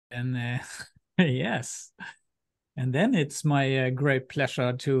And yes, and then it's my great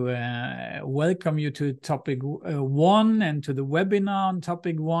pleasure to welcome you to topic one and to the webinar on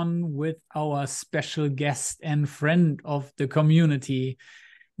topic one with our special guest and friend of the community,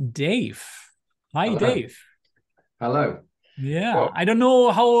 Dave. Hi, Hello. Dave. Hello. Yeah, Well, I don't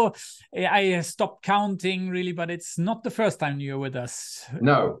know how I stopped counting really, but it's not the first time you're with us.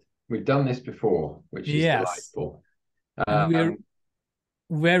 no, we've done this before, which is Yes, delightful. and we're Um,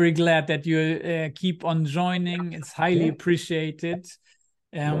 very glad that you keep on joining. It's highly yeah, appreciated.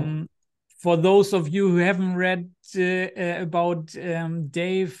 yeah. Um, for those of you who haven't read about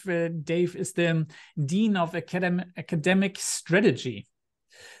Dave, Dave is the Dean of Academic Strategy.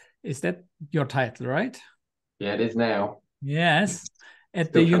 Is that your title, right? Yeah, it is now. Yes,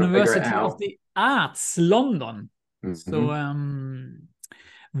 at the Still trying to figure it University of out. the Arts, London. So Mm-hmm.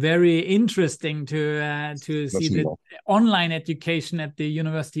 very interesting to see Listen, the online education at the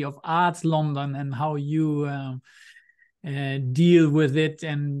University of Arts London and how you deal with it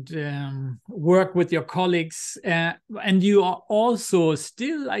and work with your colleagues. And you are also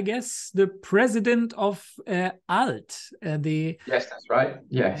still, I guess, the president of ALT, yes, that's right.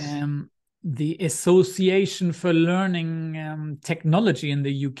 Yes. um, the Association for Learning Technology in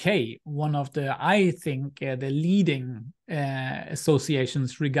the UK, one of the, I think, the leading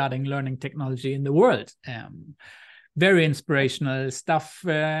associations regarding learning technology in the world. Very inspirational stuff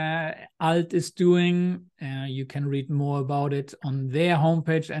Alt is doing. You can read more about it on their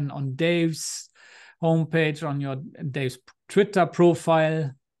homepage and on Dave's homepage, on your Dave's Twitter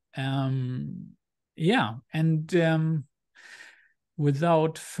profile. Yeah, and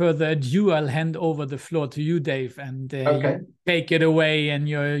without further ado, I'll hand over the floor to you, Dave, and Okay. you take it away in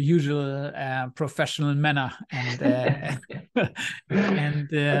your usual professional manner. And and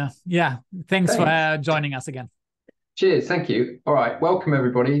yeah, thanks for Thanks. joining us again. Cheers. Thank you. All right. Welcome,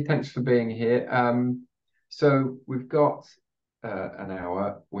 everybody. Thanks for being here. So we've got an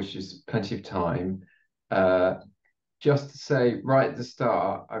hour, which is plenty of time. Uh, just to say right at the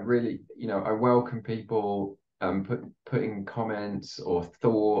start, I really, I welcome people putting comments or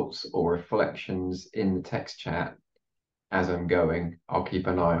thoughts or reflections in the text chat as I'm going. I'll keep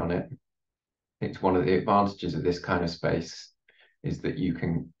an eye on it. It's one of the advantages of this kind of space there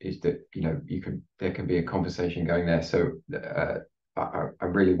can be a conversation going there. So I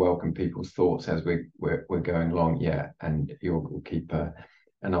really welcome people's thoughts as we're going along. Yeah, and you'll keep an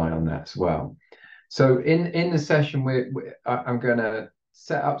eye on that as well. So in the session, I'm going to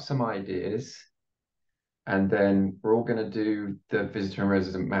set up some ideas, and then we're all going to do the visitor and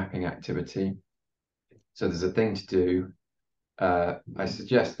resident mapping activity. So there's a thing to do. I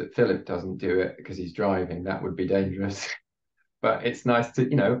suggest that Philip doesn't do it because he's driving. That would be dangerous. But it's nice to,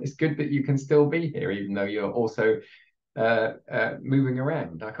 it's good that you can still be here, even though you're also moving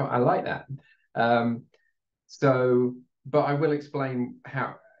around. I like that. Um, but I will explain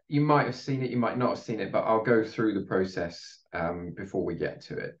how you might have seen it, you might not have seen it, but I'll go through the process before we get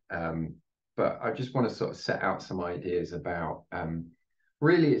to it. But I just want to sort of set out some ideas about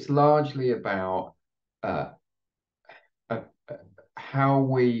really, it's largely about uh, uh, how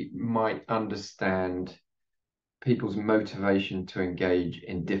we might understand people's motivation to engage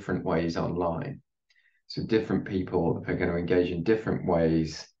in different ways online. So different people are going to engage in different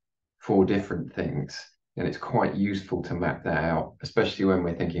ways for different things. And it's quite useful to map that out, especially when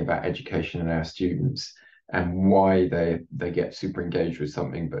we're thinking about education and our students and why they get super engaged with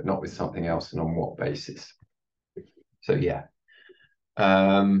something, but not with something else, and on what basis. So yeah.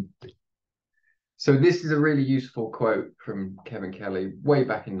 So this is a really useful quote from Kevin Kelly way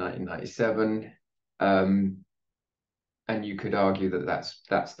back in 1997. And you could argue that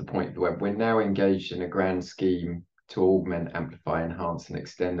that's the point of the web. We're now engaged in a grand scheme to augment, amplify, enhance, and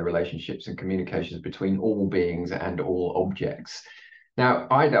extend the relationships and communications between all beings and all objects. Now,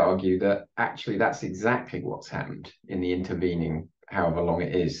 I'd argue that actually that's exactly what's happened in the intervening, however long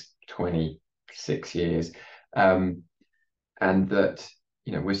it is, 26 years, and that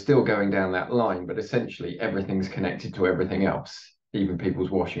we're still going down that line, but essentially everything's connected to everything else, even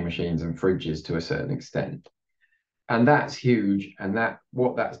people's washing machines and fridges to a certain extent. And that's huge. And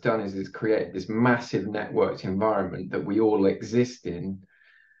what that's done is it's created this massive networked environment that we all exist in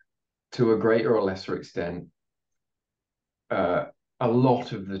to a greater or lesser extent a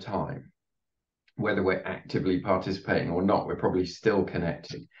lot of the time. Whether we're actively participating or not, we're probably still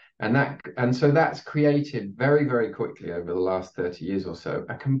connected. And so that's created very, very quickly over the last 30 years or so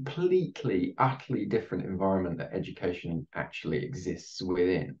a completely, utterly different environment that education actually exists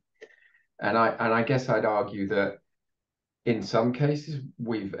within. And I guess I'd argue that in some cases,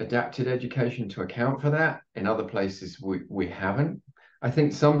 we've adapted education to account for that. In other places, we haven't. I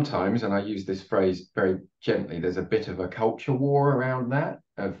think sometimes, and I use this phrase very gently, there's a bit of a culture war around that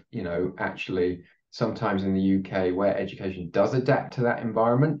of, you know, actually sometimes in the UK where education does adapt to that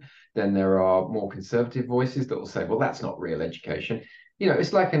environment, then there are more conservative voices that will say, well, that's not real education. You know,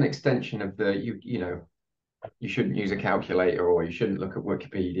 it's like an extension of the, you know, you shouldn't use a calculator or you shouldn't look at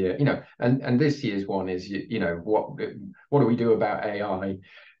Wikipedia, you know, and this year's one is, you know, what do we do about AI?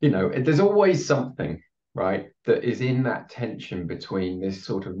 You know, there's always something, right, that is in that tension between this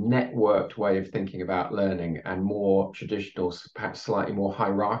sort of networked way of thinking about learning and more traditional, perhaps slightly more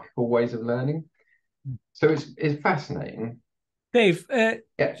hierarchical ways of learning. So it's fascinating. Dave,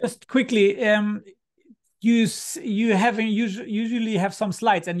 Yeah. just quickly, you have usually have some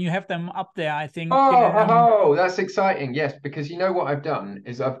slides and you have them up there, I think. Oh, that's exciting. Yes, because you know what I've done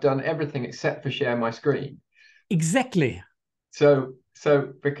is I've done everything except for share my screen. Exactly. So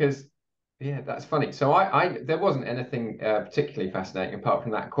because yeah, that's funny. So I there wasn't anything particularly fascinating apart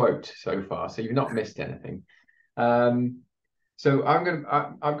from that quote so far. So you've not missed anything. Um, so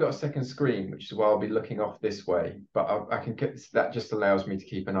I've got a second screen, which is why I'll be looking off this way. But I can get that just allows me to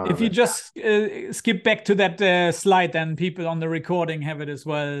keep an eye If on you it. just skip back to that slide, then people on the recording have it as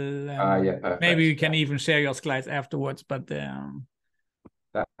well. Yeah, perfect. Maybe you can even share your slides afterwards. But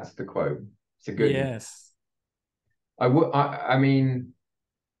that's the quote. It's a good one. yes, I mean,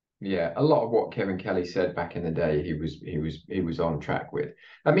 yeah, a lot of what Kevin Kelly said back in the day, he was on track with.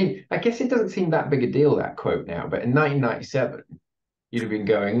 I mean, I guess it doesn't seem that big a deal, that quote now, but in 1997, you'd have been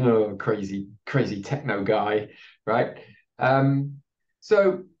going, oh, crazy techno guy, right?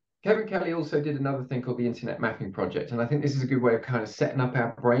 So Kevin Kelly also did another thing called the Internet Mapping Project, and I think this is a good way of kind of setting up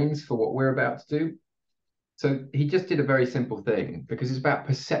our brains for what we're about to do. So he just did a very simple thing because it's about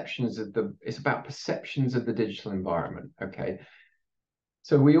perceptions of the digital environment. Okay.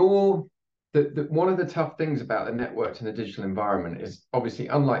 So we all one of the tough things about the networked and the digital environment is obviously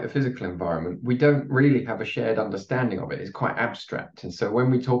unlike the physical environment, we don't really have a shared understanding of it. It's quite abstract. And so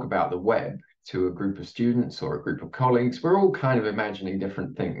when we talk about the web to a group of students or a group of colleagues, we're all kind of imagining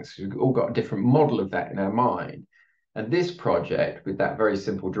different things. We've all got a different model of that in our mind. And this project, with that very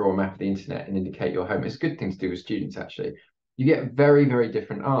simple draw a map of the internet and indicate your home, it's a good thing to do with students, actually. You get very, very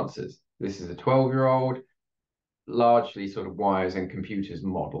different answers. This is a 12-year-old, largely sort of wires and computers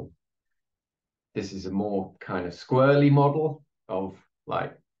model. This is a more kind of squirrely model of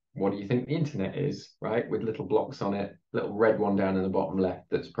like, what do you think the internet is, right? With little blocks on it, little red one down in the bottom left,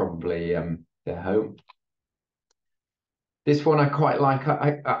 that's probably their home. This one I quite like.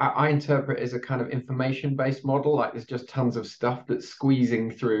 I interpret as a kind of information-based model, like there's just tons of stuff that's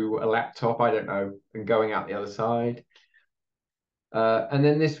squeezing through a laptop, I don't know, and going out the other side. And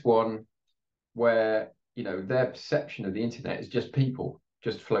then this one where, you know, their perception of the internet is just people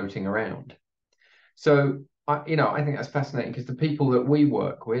just floating around. So, you know, I think that's fascinating because the people that we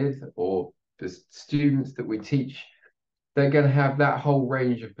work with or the students that we teach, they're going to have that whole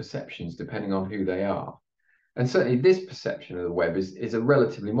range of perceptions depending on who they are. And certainly this perception of the web is a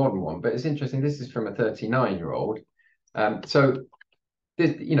relatively modern one, but it's interesting. This is from a 39-year-old. So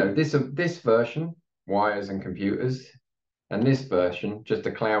this, you know, this version, wires and computers, and this version, just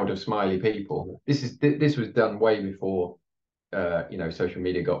a cloud of smiley people. This was done way before you know, social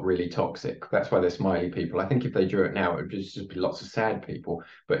media got really toxic. That's why they're smiley people. I think if they drew it now, it would just be lots of sad people.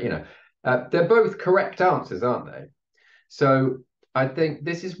 But you know, they're both correct answers, aren't they? So I think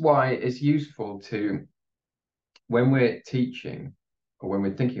this is why it's useful to, when we're teaching or when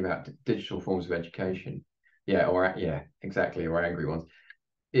we're thinking about digital forms of education, yeah, exactly, or angry ones,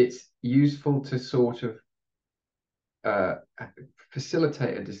 it's useful to sort of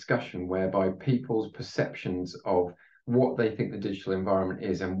facilitate a discussion whereby people's perceptions of what they think the digital environment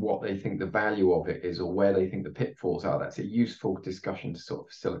is and what they think the value of it is or where they think the pitfalls are. That's a useful discussion to sort of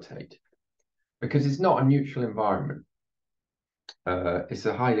facilitate because it's not a neutral environment. It's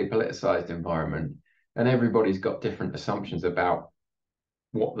a highly politicized environment and everybody's got different assumptions about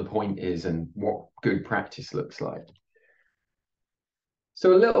what the point is and what good practice looks like.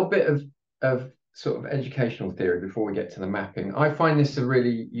 So a little bit of sort of educational theory before we get to the mapping. I find this a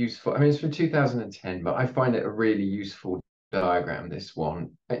really useful, I mean, it's from 2010, but I find it a really useful diagram, this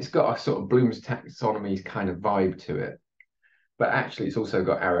one. It's got a sort of Bloom's taxonomy kind of vibe to it, but actually it's also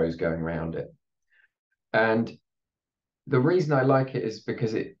got arrows going around it. And the reason I like it is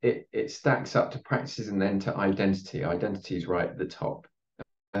because it stacks up to practices and then to identity. Identity is right at the top.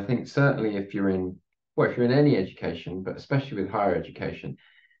 I think certainly if you're in any education, but especially with higher education,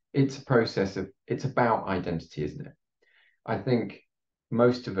 it's a process of, it's about identity, isn't it? I think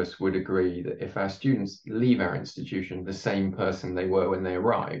most of us would agree that if our students leave our institution the same person they were when they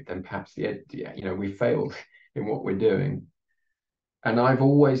arrived, then perhaps you know, we failed in what we're doing. And I've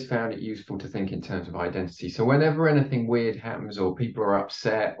always found it useful to think in terms of identity. So whenever anything weird happens or people are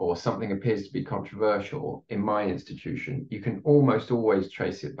upset or something appears to be controversial in my institution, you can almost always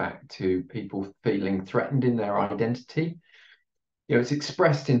trace it back to people feeling threatened in their identity. You know, it's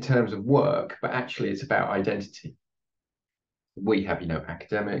expressed in terms of work, but actually it's about identity. We have,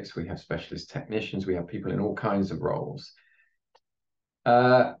 academics, we have specialist technicians, we have people in all kinds of roles.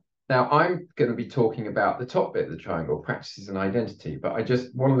 Now, I'm going to be talking about the top bit of the triangle, practices and identity. But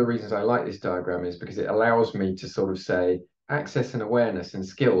one of the reasons I like this diagram is because it allows me to sort of say access and awareness and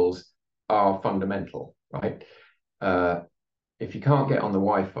skills are fundamental, right? If you can't get on the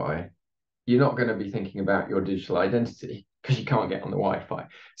Wi-Fi, you're not going to be thinking about your digital identity because you can't get on the Wi-Fi.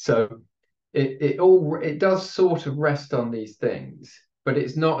 So it does sort of rest on these things. But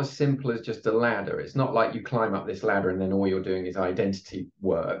it's not as simple as just a ladder. It's not like you climb up this ladder and then all you're doing is identity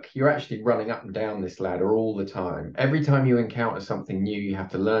work. You're actually running up and down this ladder all the time. Every time you encounter something new, you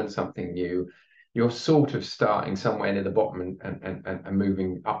have to learn something new. You're sort of starting somewhere near the bottom and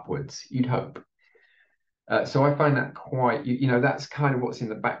moving upwards, you'd hope. So I find that quite, that's kind of what's in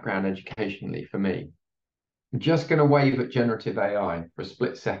the background educationally for me. I'm just going to wave at generative AI for a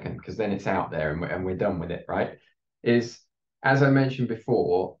split second because then it's out there and we're done with it, right? As I mentioned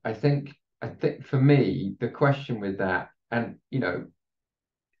before, I think for me, the question with that, and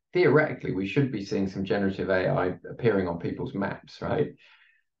theoretically, we should be seeing some generative AI appearing on people's maps, right?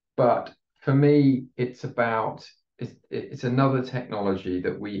 But for me, it's another technology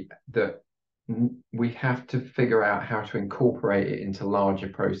that we have to figure out how to incorporate it into larger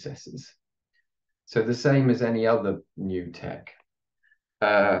processes. So the same as any other new tech.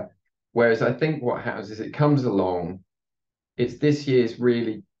 Whereas I think what happens is it comes along. It's this year's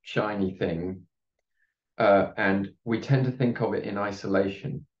really shiny thing, and we tend to think of it in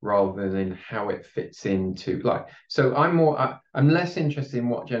isolation rather than in how it fits into So I'm less interested in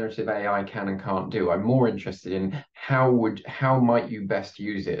what generative AI can and can't do. I'm more interested in how might you best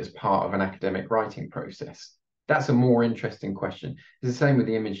use it as part of an academic writing process. That's a more interesting question. It's the same with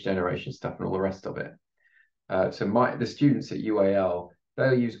the image generation stuff and all the rest of it. So the students at UAL,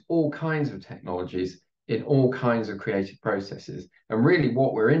 they'll use all kinds of technologies in all kinds of creative processes. And really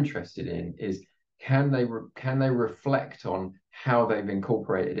what we're interested in is can they reflect on how they've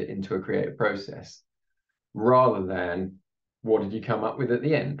incorporated it into a creative process rather than what did you come up with at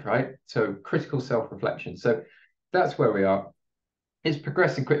the end, right? So critical self-reflection. So that's where we are. It's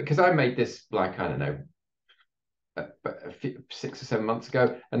progressing quick because I made this I don't know, 6 or 7 months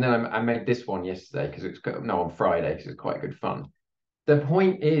ago. And then I made this one yesterday on Friday because it's quite good fun. The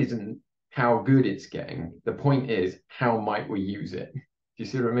point isn't how good it's getting. The point is, how might we use it? Do you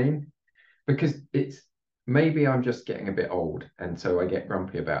see what I mean? Because maybe I'm just getting a bit old, and so I get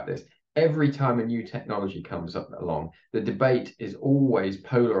grumpy about this. Every time a new technology comes along, the debate is always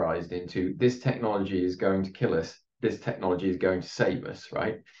polarized into this technology is going to kill us, this technology is going to save us,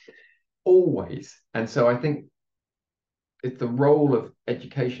 right? Always. And so I think it's the role of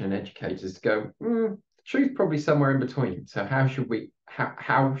education and educators to go, the truth probably somewhere in between. So how should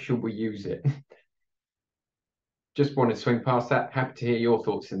we use it? Just wanted to swing past that. Happy to hear your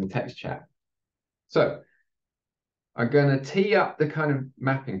thoughts in the text chat. So I'm going to tee up the kind of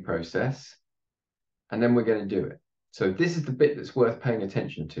mapping process, and then we're going to do it. So this is the bit that's worth paying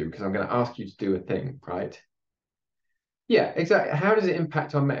attention to because I'm going to ask you to do a thing, right? Yeah, exactly. How does it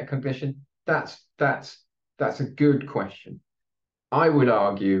impact on metacognition? That's a good question. I would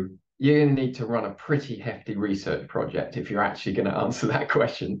argue you're going to need to run a pretty hefty research project if you're actually going to answer that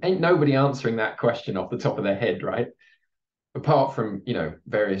question. Ain't nobody answering that question off the top of their head, right? Apart from,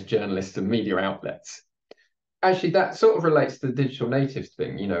 various journalists and media outlets. Actually, that sort of relates to the digital natives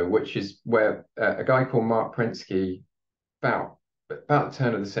thing, which is where a guy called Mark Prensky, about the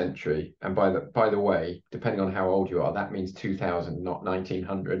turn of the century, and by the way, depending on how old you are, that means 2000, not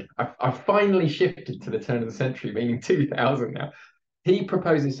 1900. I've finally shifted to the turn of the century, meaning 2000 now. He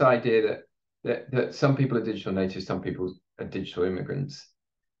proposed this idea that some people are digital natives, some people are digital immigrants.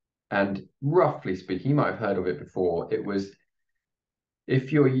 And roughly speaking, you might have heard of it before. It was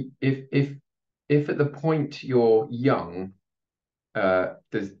if at the point you're young,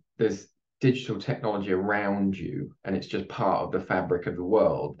 there's digital technology around you and it's just part of the fabric of the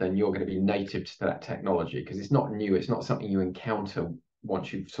world, then you're going to be native to that technology because it's not new. It's not something you encounter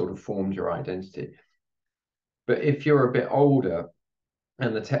once you've sort of formed your identity. But if you're a bit older,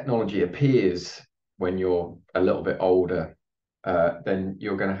 and the technology appears when you're a little bit older, then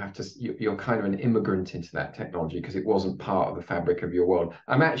you're going to have to, you're kind of an immigrant into that technology because it wasn't part of the fabric of your world.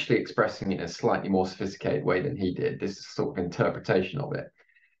 I'm actually expressing it in a slightly more sophisticated way than he did. This is sort of interpretation of it.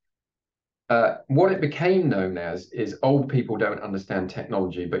 what it became known as is old people don't understand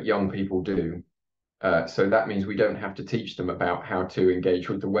technology, but young people do. So that means we don't have to teach them about how to engage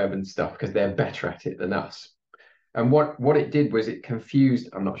with the web and stuff because they're better at it than us. And what it did was it confused,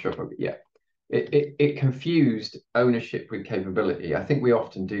 I'm not sure if it confused ownership with capability. I think we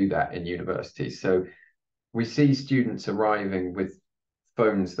often do that in universities. So we see students arriving with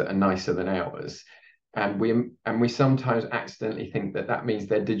phones that are nicer than ours, and we sometimes accidentally think that that means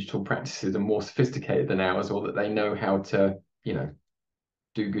their digital practices are more sophisticated than ours, or that they know how to, you know,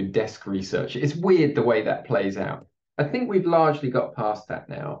 do good desk research. It's weird the way that plays out. I think we've largely got past that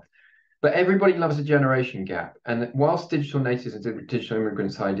now, but everybody loves a generation gap. And whilst digital natives and digital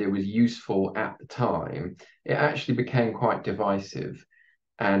immigrants idea was useful at the time, it actually became quite divisive.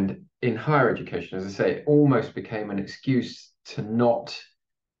 And in higher education, as I say, it almost became an excuse to not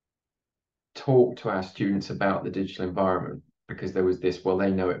talk to our students about the digital environment, because there was this, well,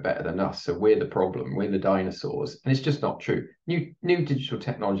 they know it better than us, so we're the problem, we're the dinosaurs. And it's just not true. New digital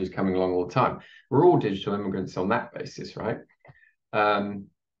technology is coming along all the time. We're all digital immigrants on that basis, right?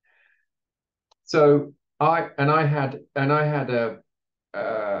 So I had a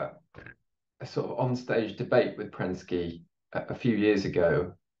sort of on-stage debate with Prensky a few years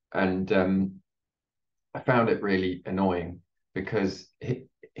ago, and I found it really annoying because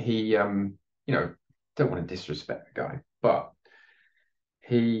he you know, don't want to disrespect the guy, but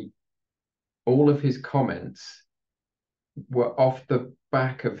all of his comments were off the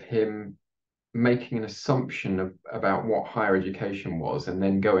back of him making an assumption about what higher education was and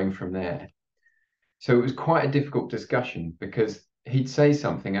then going from there. So it was quite a difficult discussion because he'd say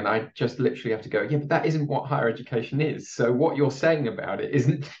something and I just literally have to go, yeah, but that isn't what higher education is. So what you're saying about it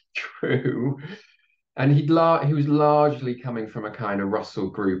isn't true. And he was largely coming from a kind of Russell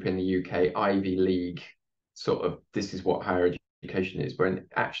Group in the UK, Ivy League sort of, this is what higher education is, but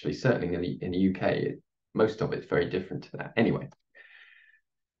actually certainly in the UK, most of it's very different to that. Anyway,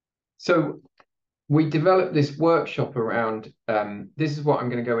 so we developed this workshop around, this is what I'm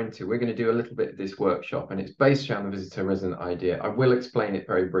going to go into. We're going to do a little bit of this workshop, and it's based around the visitor resident idea. I will explain it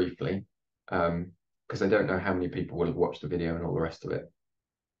very briefly, because I don't know how many people will have watched the video and all the rest of it.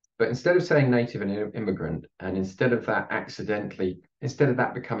 But instead of saying native and immigrant, and instead of that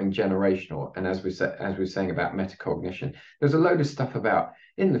becoming generational, and as we're saying about metacognition, there's a load of stuff about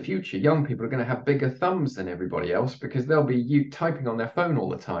in the future, young people are going to have bigger thumbs than everybody else because they'll be typing on their phone all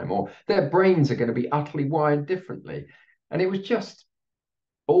the time, or their brains are going to be utterly wired differently. And it was just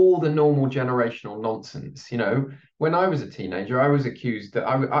all the normal generational nonsense. You know, when I was a teenager, I was accused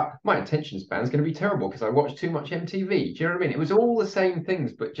that my attention span is going to be terrible because I watched too much MTV. Do you know what I mean? It was all the same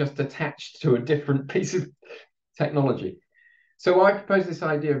things, but just attached to a different piece of technology. So I proposed this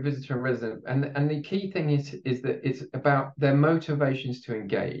idea of visitor and resident, and the key thing is that it's about their motivations to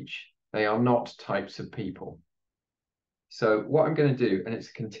engage. They are not types of people. So what I'm going to do, and it's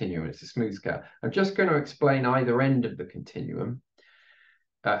a continuum, it's a smooth scale. I'm just going to explain either end of the continuum.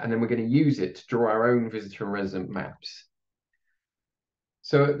 And then we're going to use it to draw our own visitor and resident maps.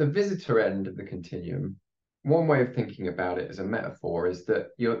 So at the visitor end of the continuum, one way of thinking about it as a metaphor is that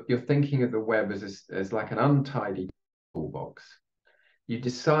you're thinking of the web as like an untidy toolbox. You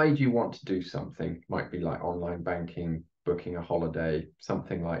decide you want to do something, might be like online banking, booking a holiday,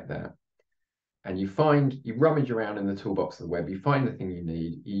 something like that. And you rummage around in the toolbox of the web, you find the thing you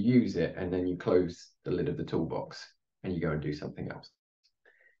need, you use it, and then you close the lid of the toolbox and you go and do something else.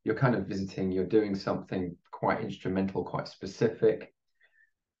 You're kind of visiting, you're doing something quite instrumental, quite specific.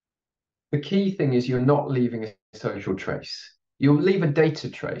 The key thing is you're not leaving a social trace. You'll leave a data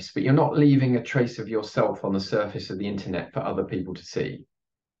trace, but you're not leaving a trace of yourself on the surface of the internet for other people to see,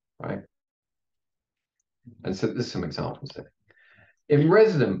 right? And so there's some examples there. In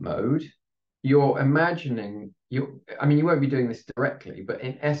resident mode, you're imagining, you won't be doing this directly, but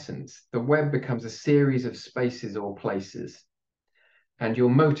in essence, the web becomes a series of spaces or places. And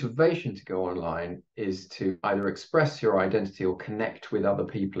your motivation to go online is to either express your identity or connect with other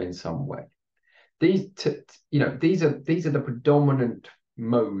people in some way. These are the predominant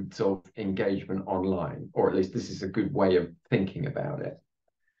modes of engagement online, or at least this is a good way of thinking about it.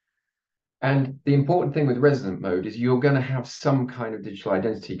 And the important thing with resident mode is you're going to have some kind of digital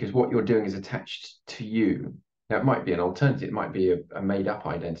identity because what you're doing is attached to you. Now, it might be an alternative, it might be a made-up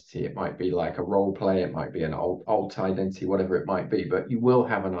identity, it might be like a role play, it might be an alt identity, whatever it might be, but you will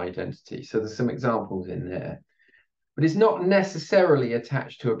have an identity. So there's some examples in there. But it's not necessarily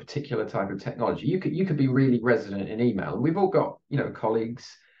attached to a particular type of technology. You could be really resident in email. We've all got, colleagues,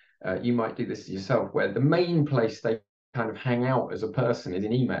 you might do this yourself, where the main place they kind of hang out as a person is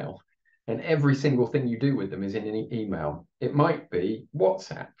in email. and every single thing you do with them is in an email. It might be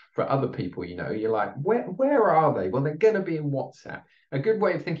WhatsApp for other people, you know, you're like, where are they? Well, they're going to be in WhatsApp. A good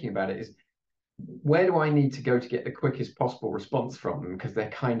way of thinking about it is, where do I need to go to get the quickest possible response from them? Because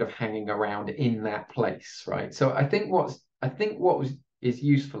they're kind of hanging around in that place, right? So I think is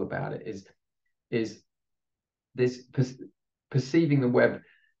useful about it is this perceiving the web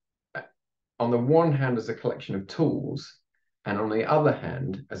on the one hand as a collection of tools, and on the other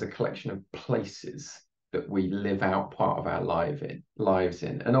hand as a collection of places that we live out part of our lives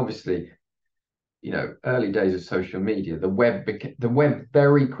in. And obviously, you know, early days of social media, the web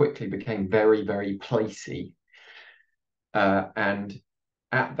very quickly became very, very placey. And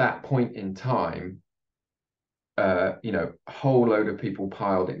at that point in time, you know, a whole load of people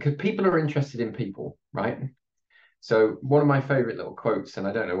piled in, because people are interested in people, right? So one of my favorite little quotes, and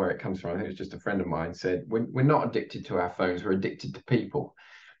I don't know where it comes from, I think it was just a friend of mine, said, we're not addicted to our phones, we're addicted to people.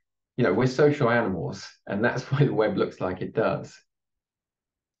 You know, we're social animals, and that's why the web looks like it does.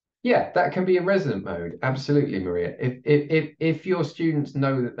 Yeah, that can be in resident mode. Absolutely, Maria. If your students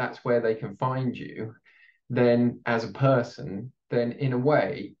know that that's where they can find you, then as a person, then in a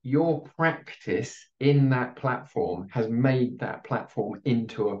way, your practice in that platform has made that platform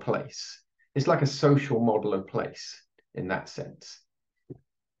into a place. It's like a social model of place in that sense.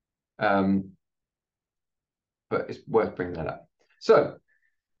 But it's worth bringing that up. So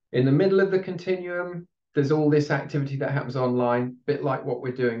in the middle of the continuum, there's all this activity that happens online, a bit like what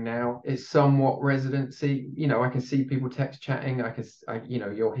we're doing now. It's somewhat residency. You know, I can see people text chatting. You know,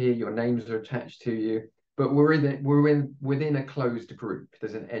 you'll hear your names are attached to you, but within a closed group.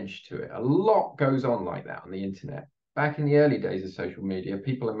 There's an edge to it. A lot goes on like that on the internet. Back in the early days of social media,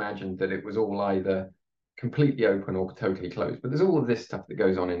 people imagined that it was all either completely open or totally closed, but there's all of this stuff that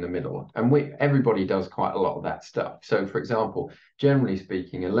goes on in the middle, and everybody does quite a lot of that stuff. So for example, generally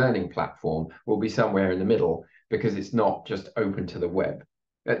speaking, a learning platform will be somewhere in the middle because it's not just open to the web.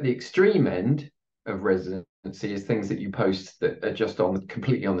 At the extreme end of residency is things that you post that are just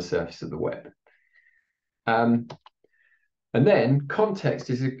completely on the surface of the web. And then context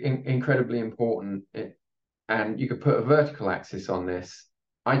is incredibly important, and you could put a vertical axis on this.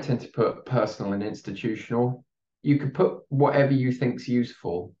 I tend to put personal and institutional. You could put whatever you think's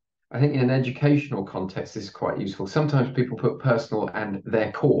useful. I think in an educational context, this is quite useful. Sometimes people put personal and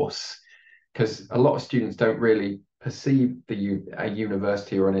their course, because a lot of students don't really perceive a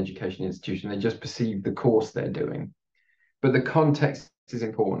university or an education institution. They just perceive the course they're doing. But the context is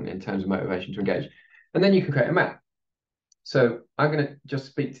important in terms of motivation to engage. And then you can create a map. So I'm going to just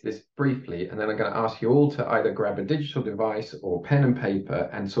speak to this briefly, and then I'm going to ask you all to either grab a digital device or pen and paper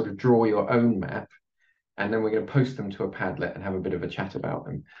and sort of draw your own map. And then we're going to post them to a Padlet and have a bit of a chat about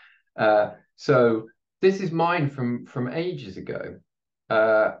them. So this is mine from ages ago,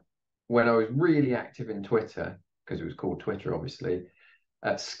 when I was really active in Twitter, because it was called Twitter, obviously.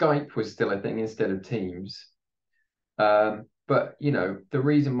 Skype was still a thing instead of Teams. But, you know, the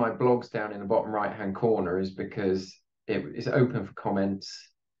reason my blog's down in the bottom right-hand corner is because it is open for comments,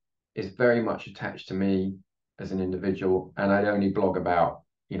 is very much attached to me as an individual, and I'd only blog about,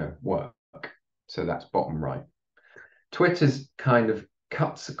 you know, work. So that's bottom right. Twitter's kind of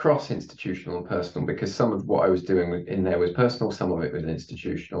cuts across institutional and personal, because some of what I was doing in there was personal, some of it was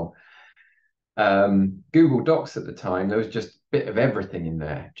institutional. Google Docs at the time, there was just a bit of everything in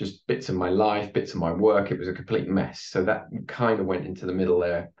there, just bits of my life, bits of my work. It was a complete mess. So that kind of went into the middle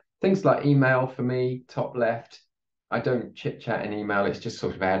there. Things like email for me, top left. I don't chit chat in email. It's just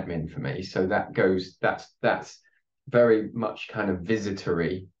sort of admin for me. So that's very much kind of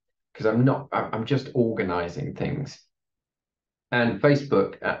visitory, because I'm just organizing things. And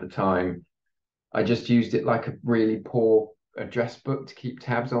Facebook at the time, I just used it like a really poor address book to keep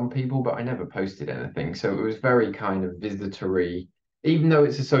tabs on people, but I never posted anything. So it was very kind of visitory. Even though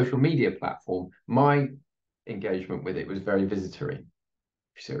it's a social media platform, my engagement with it was very visitory, if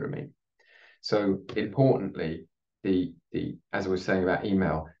you see what I mean. So importantly, as I was saying about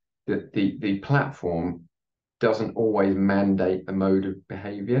email, the platform doesn't always mandate a mode of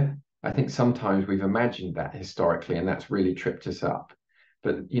behavior. I think sometimes we've imagined that historically, and that's really tripped us up.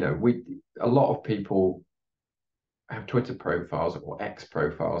 But, you know, a lot of people have Twitter profiles or X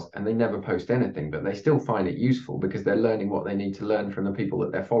profiles, and they never post anything, but they still find it useful because they're learning what they need to learn from the people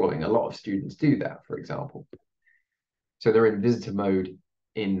that they're following. A lot of students do that, for example. So they're in visitor mode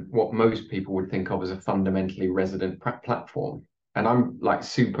in what most people would think of as a fundamentally resident platform. And I'm like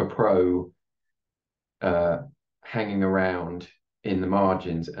super pro hanging around in the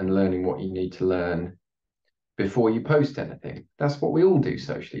margins and learning what you need to learn, before you post anything. That's what we all do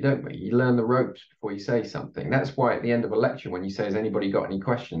socially, don't we? You learn the ropes before you say something. That's why at the end of a lecture, when you say, has anybody got any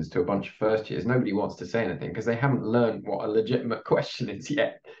questions to a bunch of first years, nobody wants to say anything because they haven't learned what a legitimate question is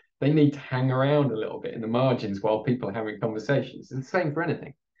yet. They need to hang around a little bit in the margins while people are having conversations. It's the same for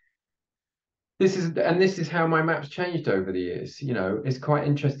anything. This is how my maps changed over the years. You know, it's quite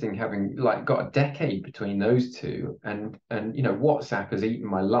interesting having like got a decade between those two, and you know, WhatsApp has eaten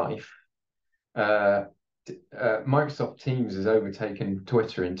my life. Microsoft Teams has overtaken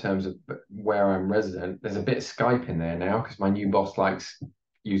Twitter in terms of where I'm resident. There's a bit of Skype in there now because my new boss likes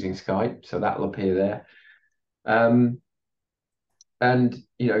using Skype, so that'll appear there. And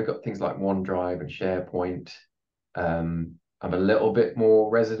you know, got things like OneDrive and SharePoint. I'm a little bit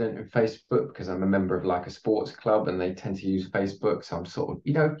more resident in Facebook because I'm a member of like a sports club and they tend to use Facebook. So I'm sort of,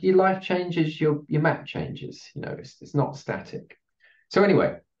 you know, your life changes, your map changes. You know, it's not static. So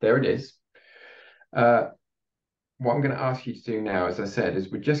anyway, there it is. What I'm going to ask you to do now, as I said, is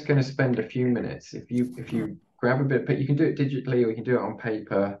we're just going to spend a few minutes. If you grab a bit, but you can do it digitally or you can do it on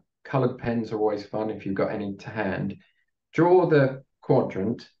paper. Colored pens are always fun if you've got any to hand. Draw the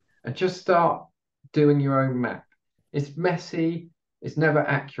quadrant and just start doing your own map. It's messy, it's never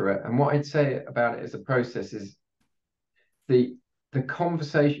accurate. And what I'd say about it as a process is the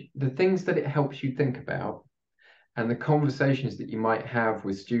conversation, the things that it helps you think about and the conversations that you might have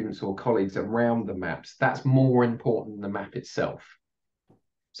with students or colleagues around the maps, that's more important than the map itself.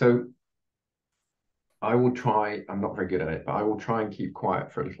 So I will try, I'm not very good at it, but I will try and keep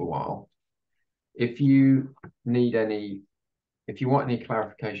quiet for a little while. If you need any, if you want any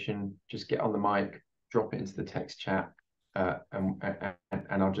clarification, just get on the mic, drop it into the text chat, and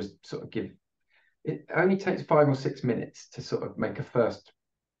I'll just sort of give, it only takes 5 or 6 minutes to sort of make a first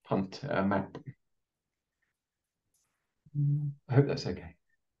punt map. I hope that's okay.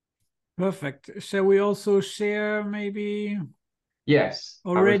 Perfect. Shall we also share maybe? Yes,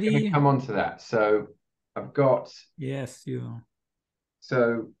 already? I was going to come on to that. So I've got. Yes, you.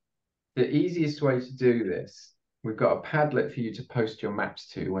 So the easiest way to do this, we've got a Padlet for you to post your maps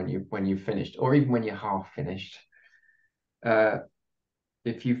to when you've finished, or even when you're half finished.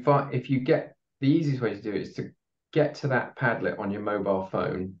 If you get the easiest way to do it is to get to that Padlet on your mobile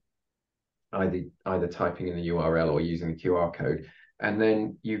phone, either typing in the URL or using the QR code. And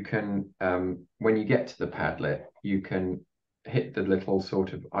then you can, when you get to the Padlet, you can hit the little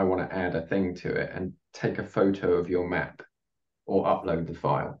sort of, I want to add a thing to it and take a photo of your map or upload the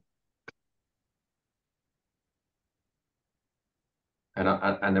file.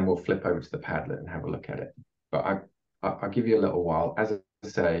 And then we'll flip over to the Padlet and have a look at it. But I'll give you a little while. As I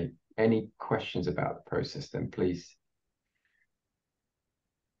say, any questions about the process, then please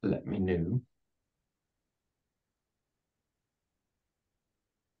let me know.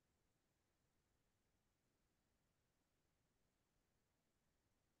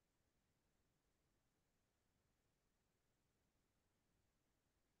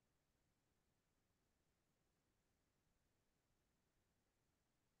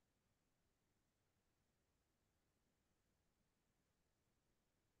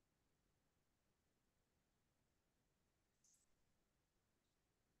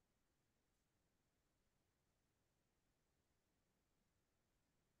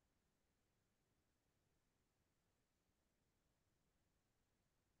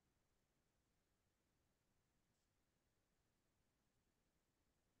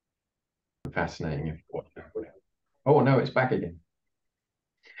 Fascinating. If you watch that. Oh no, it's back again.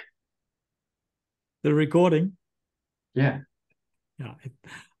 The recording? Yeah. Yeah,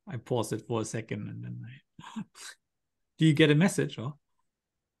 I paused it for a second and then do you get a message or?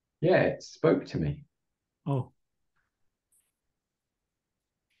 Yeah, it spoke to me. Oh.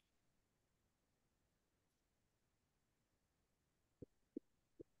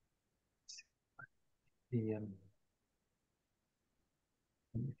 The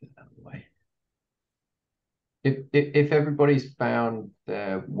let me get that away. If everybody's found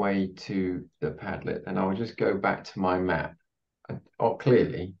their way to the Padlet, then I'll just go back to my map.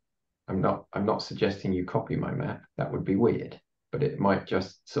 Clearly, I'm not suggesting you copy my map. That would be weird, but it might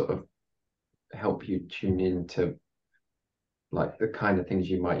just sort of help you tune in to like the kind of things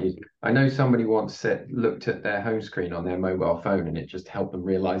you might use. I know somebody once looked at their home screen on their mobile phone and it just helped them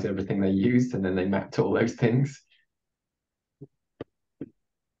realize everything they used, and then they mapped all those things.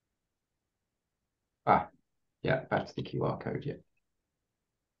 Yeah, back to the QR code. Yeah.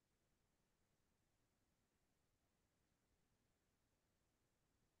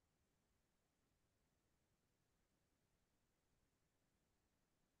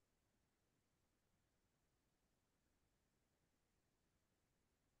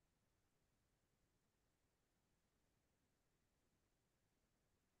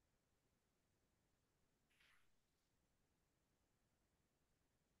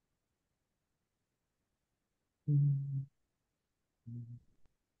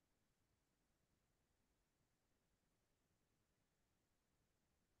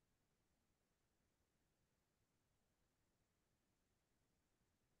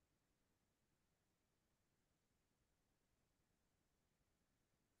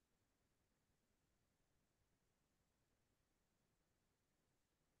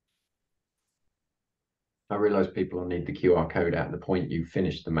 I realize people will need the QR code at the point you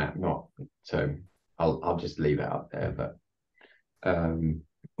finish the map, not so I'll just leave it up there, but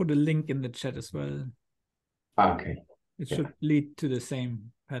put a link in the chat as well. Okay. It should lead to the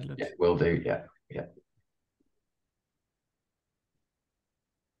same Padlet. Yeah, will do. Yeah. Yeah.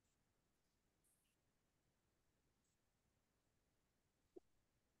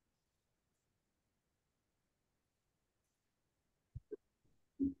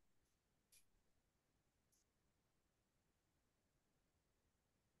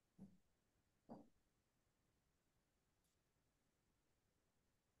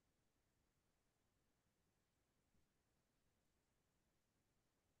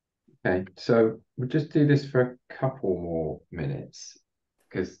 Okay, so we'll just do this for a couple more minutes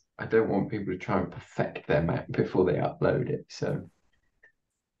because I don't want people to try and perfect their map before they upload it. So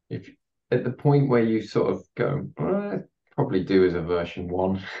if at the point where you sort of go, probably do as a version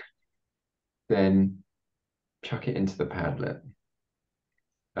 1, then chuck it into the Padlet.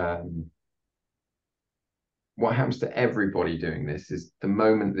 What happens to everybody doing this is the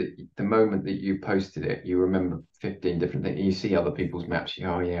moment that you posted it, you remember 15 different things. You see other people's maps. You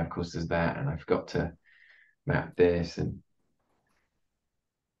go, oh yeah, of course there's that, and I forgot to map this, and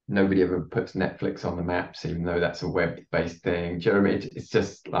nobody ever puts Netflix on the maps, even though that's a web-based thing. Do you know what I mean? It's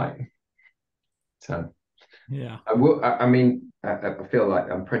just like so. Yeah. I mean, I feel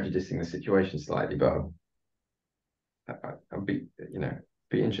like I'm prejudicing the situation slightly, but I'll be,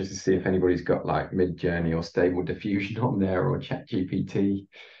 be interested to see if anybody's got like Midjourney or Stable Diffusion on there or ChatGPT.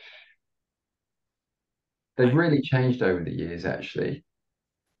 They've really changed over the years, actually,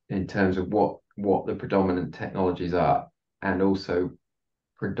 in terms of what the predominant technologies are, and also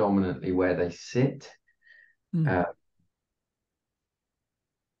predominantly where they sit. And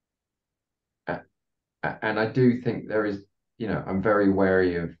I do think there is, I'm very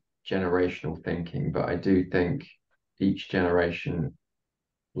wary of generational thinking, but I do think each generation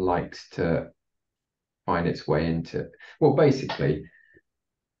likes to find its way into, well, basically,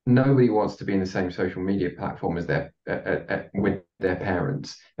 nobody wants to be in the same social media platform as their with their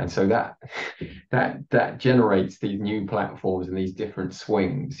parents, and so that that generates these new platforms and these different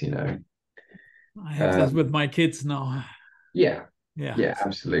swings. I have this with my kids now. Yeah,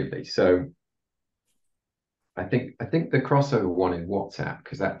 absolutely. So I think the crossover one is WhatsApp,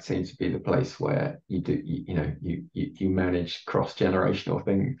 because that seems to be the place where you manage cross-generational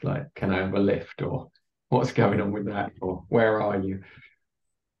things like, can I have a lift, or what's going on with that, or where are you?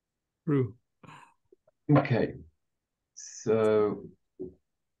 True. Okay, so I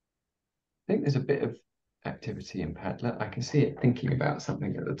think there's a bit of activity in Padlet. I can see it thinking about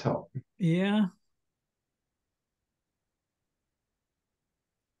something at the top. Yeah.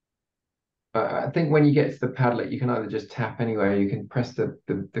 I think when you get to the Padlet, you can either just tap anywhere. You can press the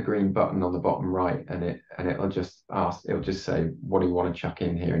green button on the bottom right, and it'll just say, what do you want to chuck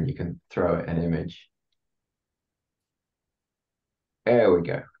in here, and you can throw it an image. There we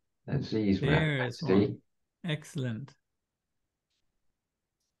go. That's Z's map. See? Excellent.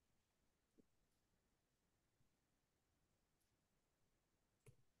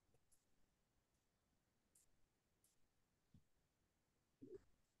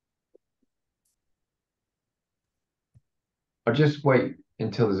 I'll just wait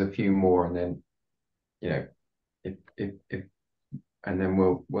until there's a few more, and then, if and then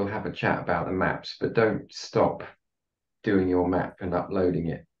we'll have a chat about the maps, but don't stop doing your map and uploading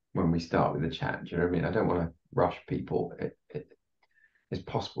it when we start with the chat. Do you know what I mean? I don't want to rush people. It's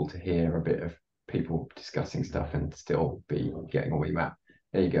possible to hear a bit of people discussing stuff and still be getting on your map.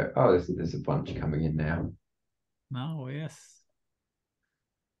 There you go. Oh, there's a bunch coming in now. Oh, yes.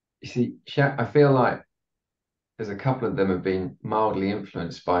 You see, I feel like there's a couple of them have been mildly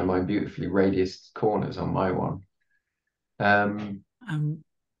influenced by my beautifully radiused corners on my one. I'm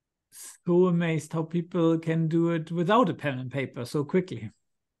so amazed how people can do it without a pen and paper so quickly.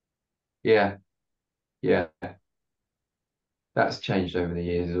 Yeah. That's changed over the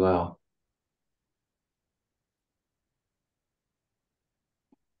years as well.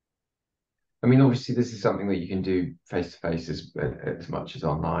 I mean, obviously, this is something that you can do face to face as much as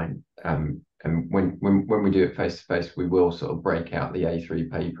online. And when we do it face to face, we will sort of break out the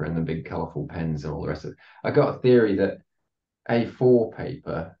A3 paper and the big colourful pens and all the rest of it. I got a theory that A4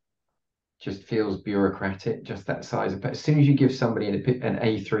 paper just feels bureaucratic, just that size of paper. As soon as you give somebody an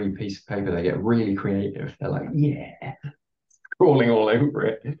A3 piece of paper, they get really creative. They're like, yeah, crawling all over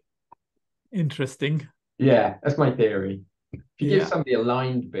it. Interesting. Yeah, that's my theory. If you give Yeah. somebody a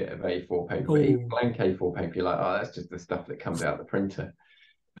lined bit of A4 paper, but even Oh, blank A4 paper, you're like, oh, that's just the stuff that comes out the printer.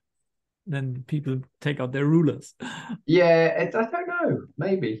 then people take out their rulers. Yeah, I don't know,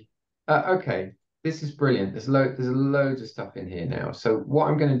 maybe. Okay, this is brilliant. There's loads of stuff in here now. So what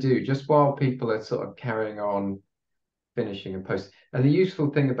I'm going to do, just while people are sort of carrying on finishing and post, and the useful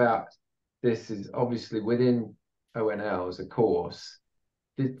thing about this is obviously within ONL as a course,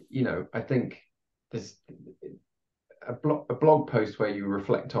 I think there's a blog post where you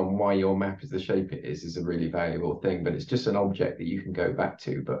reflect on why your map is the shape it is a really valuable thing, but it's just an object that you can go back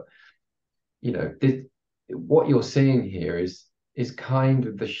to. But what you're seeing here is kind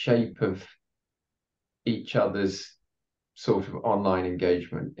of the shape of each other's sort of online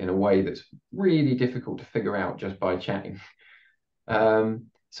engagement in a way that's really difficult to figure out just by chatting.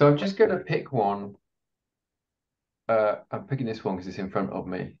 So I'm just going to pick one. I'm picking this one because it's in front of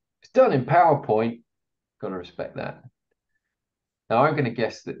me. It's done in PowerPoint. Got to respect that. Now I'm going to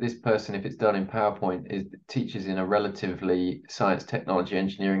guess that this person, if it's done in PowerPoint, teaches in a relatively science, technology,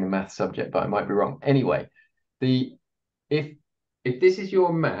 engineering, and math subject, but I might be wrong. Anyway, if this is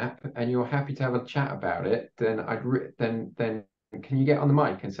your map and you're happy to have a chat about it, then then can you get on the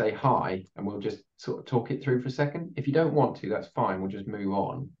mic and say hi, and we'll just sort of talk it through for a second. If you don't want to, that's fine. We'll just move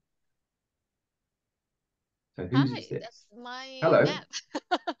on. So whose is Hi, this? that's my Hello, map.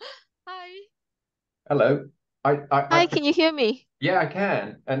 Hi. hello. Hi, can you hear me? Yeah, I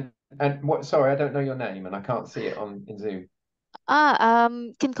can. And what? Sorry, I don't know your name, and I can't see it on in Zoom.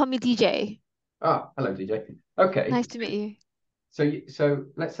 Can call me DJ. Ah, hello, DJ. Okay. Nice to meet you. So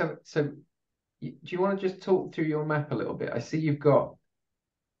let's have. So do you want to just talk through your map a little bit? I see you've got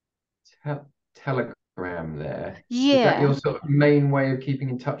Telegram there. Is that your Yeah. sort of main way of keeping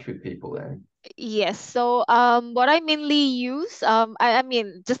in touch with people then? Yes. So what I mainly use, I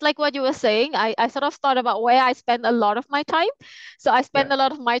mean, just like what you were saying, I sort of thought about where I spend a lot of my time. So I spend Yeah, a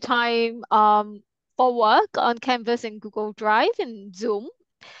lot of my time for work on Canvas and Google Drive and Zoom.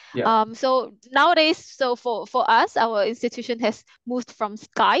 yeah, So nowadays, so for us, our institution has moved from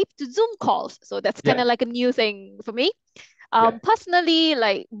Skype to Zoom calls. So that's kind yeah, of like a new thing for me. yeah, Personally,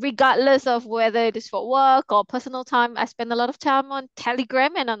 like regardless of whether it is for work or personal time, I spend a lot of time on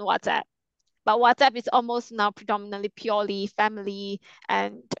Telegram and on WhatsApp. But WhatsApp is almost now predominantly purely family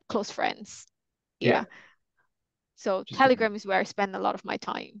and close friends. yeah. Yeah. So Interesting. Telegram is where I spend a lot of my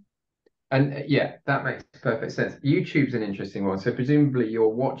time. And yeah, that makes perfect sense. YouTube's an interesting one. So presumably you're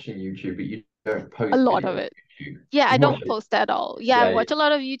watching YouTube, but you don't A post lot videos of on it. YouTube. Yeah, I You watch don't it. post at all. Yeah, I Yeah, yeah, watch a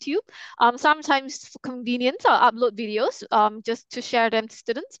lot of YouTube. Sometimes for convenience, I'll upload videos just to share them to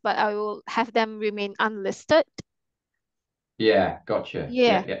students, but I will have them remain unlisted. yeah. Gotcha.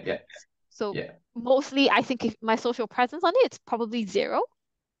 Yeah, Yeah. yeah, yeah, So yeah. mostly I think if my social presence on it, it's probably zero.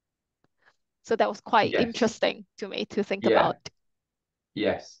 So that was quite Yes. interesting to me to think Yeah. about.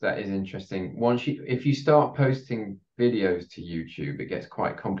 Yes, that is interesting. If you start posting videos to YouTube, it gets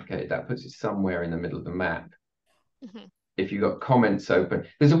quite complicated. That puts it somewhere in the middle of the map. Mhm. If you've got comments open,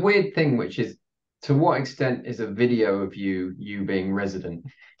 there's a weird thing, which is to what extent is a video of you being resident?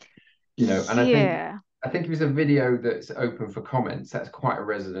 And Yeah. I think if it's a video that's open for comments, that's quite a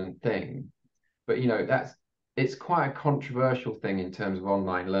resident thing. But it's quite a controversial thing in terms of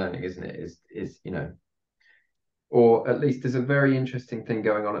online learning, isn't it? Or at least there's a very interesting thing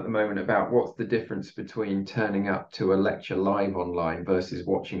going on at the moment about what's the difference between turning up to a lecture live online versus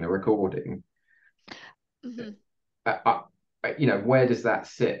watching the recording. Mhm. Where does that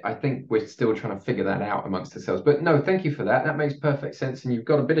sit? I think we're still trying to figure that out amongst ourselves. But no, thank you for that. That makes perfect sense. And you've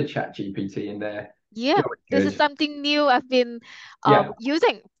got a bit of Chat GPT in there. Yeah, Jolly this is good. something new I've been Yeah,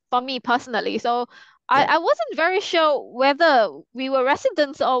 using for me personally. So yeah, I wasn't very sure whether we were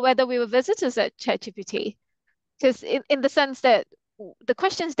residents or whether we were visitors at ChatGPT. Because in the sense that the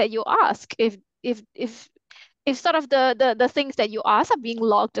questions that you ask, if sort of the things that you ask are being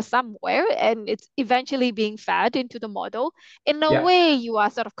logged somewhere and it's eventually being fed into the model, in a yeah. way you are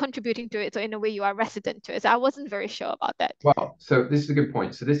sort of contributing to it, so in a way you are resident to it. So I wasn't very sure about that. Well, so this is a good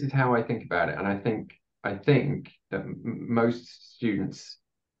point. So this is how I think about it, and I think that most students,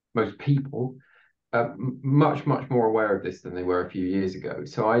 most people, are much more aware of this than they were a few years ago.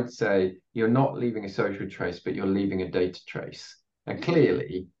 So I'd say you're not leaving a social trace, but you're leaving a data trace. And Mhm,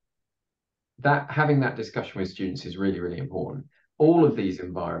 clearly, that having that discussion with students is really, really important. All of mhm, these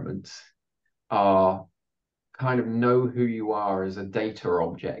environments are kind of know who you are as a data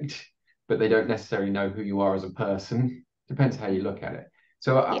object, but they don't necessarily know who you are as a person. Depends how you look at it.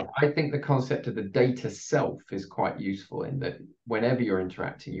 So I think the concept of the data self is quite useful in that whenever you're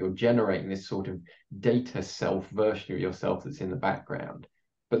interacting, you're generating this sort of data self version of yourself that's in the background.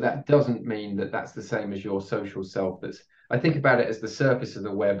 But that doesn't mean that that's the same as your social self. I think about it as the surface of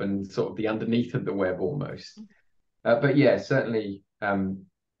the web and sort of the underneath of the web almost. But yeah, certainly the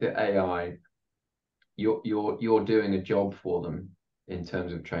AI, you're doing a job for them in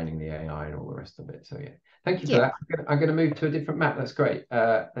terms of training the AI and all the rest of it. So yeah, thank you for that. I'm going to move to a different map. That's great.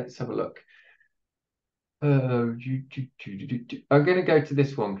 Let's have a look. I'm going to go to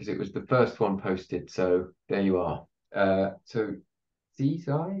this one because it was the first one posted. So there you are. So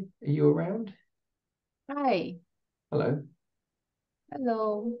Zizai, are you around? Hi. Hello.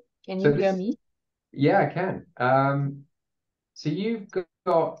 Hello. Can you hear me? Yeah, I can. So you've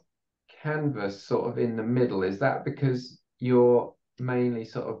got Canvas sort of in the middle. Is that because you're mainly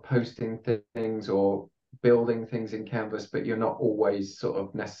sort of posting things or building things in Canvas, but you're not always sort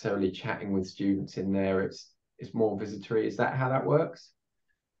of necessarily chatting with students in there? It's more visitory. Is that how that works?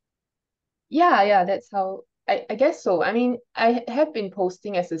 Yeah, that's how I guess so. I mean, I have been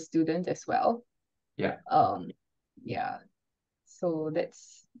posting as a student as well. Yeah. Yeah. So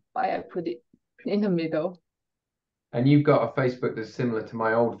that's why I put it in the middle. And you've got a Facebook that's similar to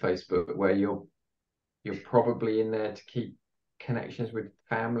my old Facebook, where you're probably in there to keep connections with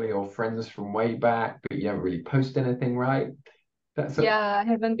family or friends from way back, but you don't really post anything, right? Yeah, I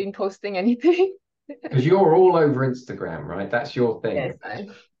haven't been posting anything. Because you're all over Instagram, right? That's your thing.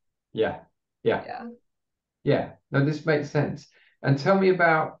 Yes, Yeah. No, this makes sense. And tell me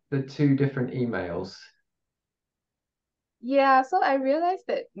about the two different emails. Yeah, so I realized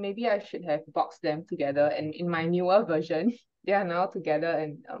that maybe I should have boxed them together, and in my newer version, they are now together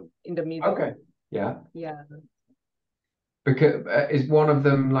and in the middle. Okay. Yeah. Yeah. Because is one of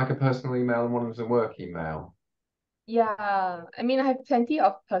them like a personal email and one of them's a work email? Yeah, I mean, I have plenty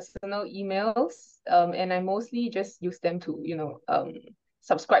of personal emails, and I mostly just use them to,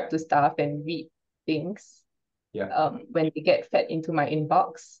 subscribe to stuff and read things. Yeah. When they get fed into my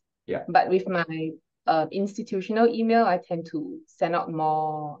inbox. Yeah. But with my institutional email, I tend to send out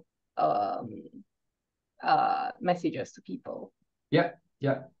more messages to people. Yeah.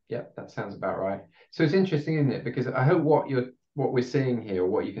 That sounds about right. So it's interesting, isn't it? Because I hope what we're seeing here, or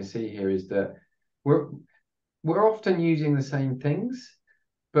what you can see here, is that we're often using the same things,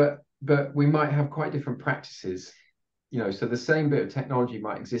 but we might have quite different practices. So the same bit of technology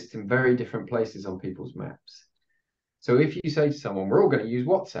might exist in very different places on people's maps. So if you say to someone, we're all going to use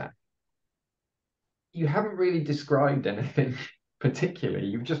WhatsApp, you haven't really described anything particularly.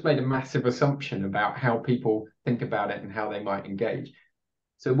 You've just made a massive assumption about how people think about it and how they might engage.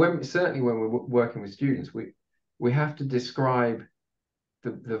 So certainly when we're working with students, we have to describe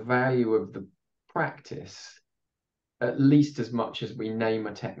the value of the practice at least as much as we name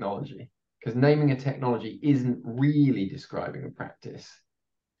a technology, because naming a technology isn't really describing a practice.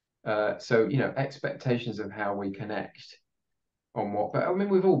 So expectations of how we connect on what, but I mean,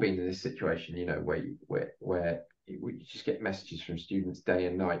 we've all been in this situation, where we just get messages from students day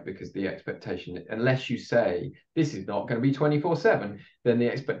and night, because the expectation, unless you say this is not going to be 24/7, then the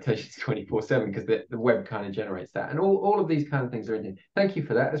expectation is 24/7, because the web kind of generates that, and all of these kind of things are in here. Thank you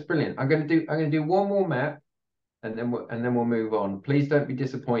for that. That's brilliant. I'm going to do one more map, and then we'll move on. Please don't be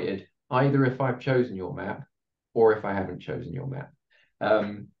disappointed either if I've chosen your map or if I haven't chosen your map.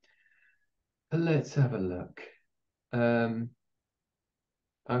 Let's have a look. I'm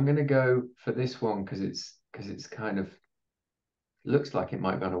going to go for this one because it's kind of looks like it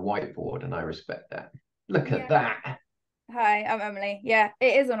might be on a whiteboard, and I respect that. Look at that. Hi, I'm Emily. Yeah,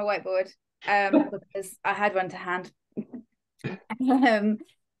 it is on a whiteboard because I had one to hand.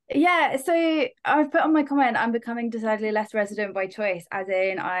 Yeah, so I've put on my comment, I'm becoming decidedly less resident by choice, as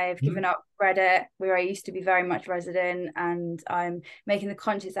in I've given up Reddit, where I used to be very much resident, and I'm making the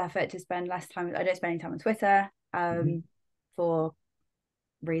conscious effort to spend less time. I don't spend any time on Twitter for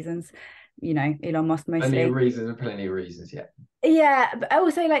reasons, Elon Musk mostly. Plenty of reasons, yeah. Yeah, but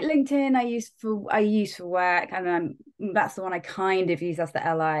also like LinkedIn I use for work, and that's the one I kind of use as the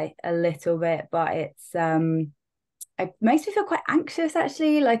ally a little bit, but it's it makes me feel quite anxious,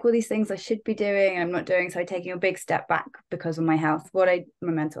 actually, like all these things I should be doing and I'm not doing, so I'm taking a big step back because of my health, my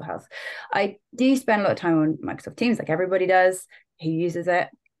mental health. I do spend a lot of time on Microsoft Teams, like everybody does who uses it.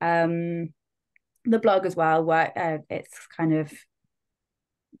 The blog as well, it's kind of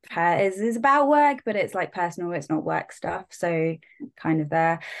is about work, but it's like personal, it's not work stuff, so kind of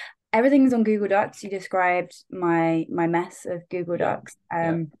there. Everything's on Google Docs. You described my mess of Google Docs.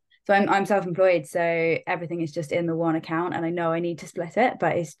 So I'm self-employed, so everything is just in the one account, and I know I need to split it,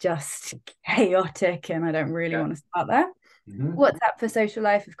 but it's just chaotic and I don't really want to start there. WhatsApp for social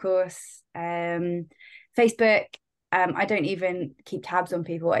life, of course. Facebook. I don't even keep tabs on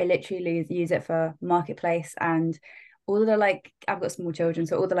people. I literally use it for marketplace, and all the like, I've got small children,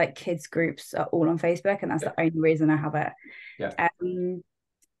 so all the like kids groups are all on Facebook, and that's the only reason I have it.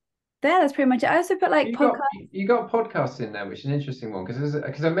 That's pretty much it. I also put like podcasts. You got podcasts in there, which is an interesting one,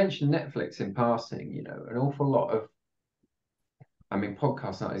 because I mentioned Netflix in passing. You know, an awful lot of, I mean,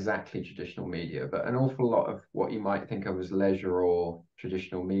 podcasts aren't exactly traditional media, but an awful lot of what you might think of as leisure or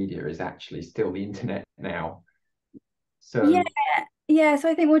traditional media is actually still the internet now. So yeah. So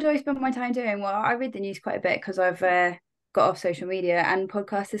I think, what do I spend my time doing? Well, I read the news quite a bit because I've got off social media, and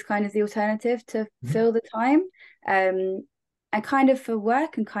podcast is kind of the alternative to fill the time. And kind of for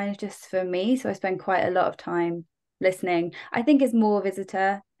work and kind of just for me. So I spend quite a lot of time listening. I think it's more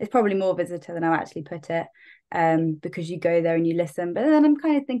visitor. It's probably more visitor than I actually put it, because you go there and you listen. But then I'm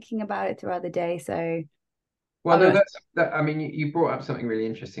kind of thinking about it throughout the day. So, well, no, I mean, you brought up something really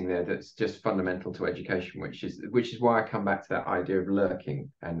interesting there that's just fundamental to education, which is why I come back to that idea of lurking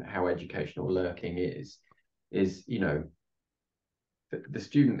and how educational lurking is, you know, the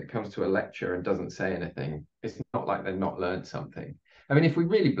student that comes to a lecture and doesn't say anything, it's not like they've not learned something. I mean, if we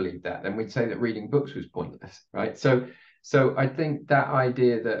really believed that, then we'd say that reading books was pointless, right? So I think that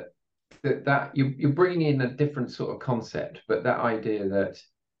idea that you're bringing in a different sort of concept, but that idea that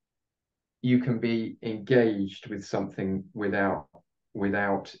you can be engaged with something without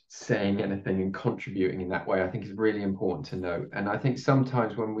saying anything and contributing in that way, I think is really important to note. And I think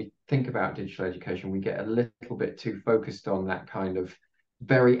sometimes when we think about digital education, we get a little bit too focused on that kind of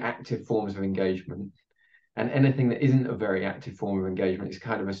very active forms of engagement. And anything that isn't a very active form of engagement is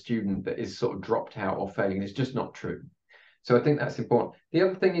kind of a student that is sort of dropped out or failing. It's just not true. So I think that's important. The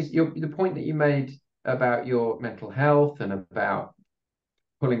other thing is the point that you made about your mental health and about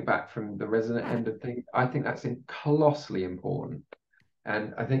pulling back from the resident end of things. I think that's colossally important.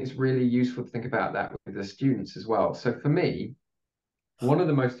 And I think it's really useful to think about that with the students as well. So for me, one of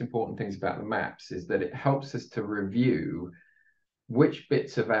the most important things about the maps is that it helps us to review which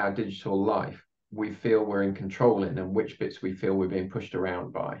bits of our digital life we feel we're in control in and which bits we feel we're being pushed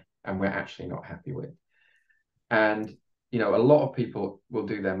around by and we're actually not happy with. And, you know, a lot of people will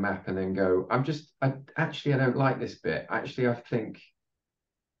do their map and then go, I don't like this bit. Actually, I think,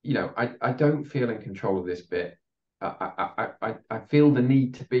 you know, I don't feel in control of this bit. I feel the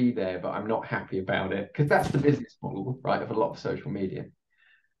need to be there, but I'm not happy about it, because that's the business model, right, of a lot of social media.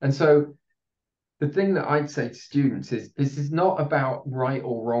 And so the thing that I'd say to students is this is not about right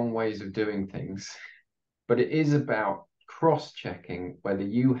or wrong ways of doing things, but it is about cross-checking whether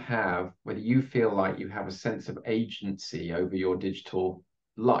you feel like you have a sense of agency over your digital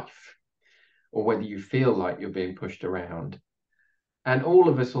life, or whether you feel like you're being pushed around. And all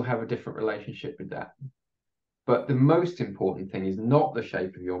of us will have a different relationship with that. But the most important thing is not the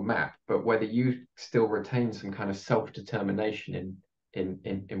shape of your map, but whether you still retain some kind of self-determination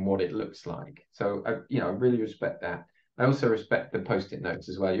in what it looks like. So, you know, I really respect that. I also respect the post-it notes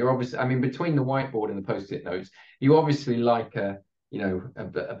as well. You're obviously, I mean, between the whiteboard and the post-it notes, you obviously like a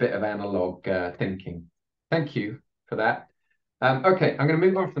bit of analog thinking. Thank you for that. Okay, I'm going to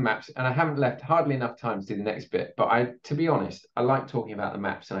move on from the maps, and I haven't left hardly enough time to do the next bit, but to be honest, I like talking about the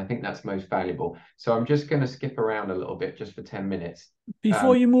maps, and I think that's most valuable. So I'm just going to skip around a little bit just for 10 minutes.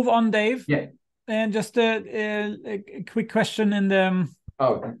 Before you move on, Dave, yeah, and just a quick question in the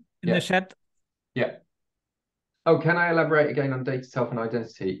the chat. Yeah. Oh, can I elaborate again on data, self, and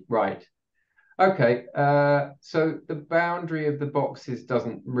identity? Right. Okay, so the boundary of the boxes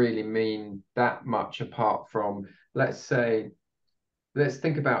doesn't really mean that much apart from, let's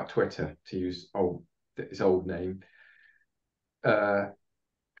think about Twitter, to use its old name. The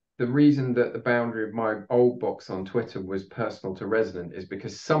reason that the boundary of my old box on Twitter was personal to resident is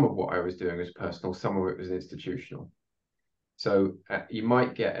because some of what I was doing was personal, some of it was institutional. So you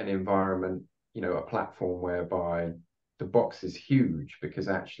might get an environment, you know, a platform whereby the box is huge because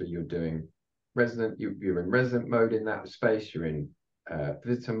actually you're doing resident, you're in resident mode in that space, you're in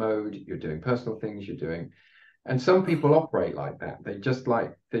visitor mode, you're doing personal things, and some people operate like that. They just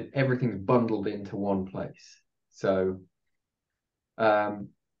like that everything's bundled into one place. So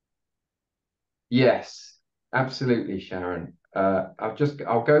yes, absolutely, Sharon.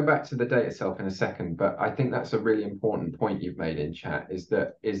 I'll go back to the data self in a second, but I think that's a really important point you've made in chat, is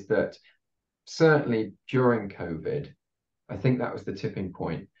that certainly during COVID, I think that was the tipping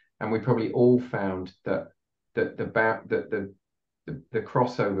point, and we probably all found that the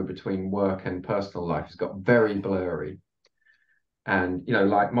crossover between work and personal life has got very blurry. And, you know,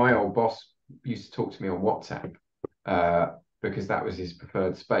 like my old boss used to talk to me on WhatsApp, because that was his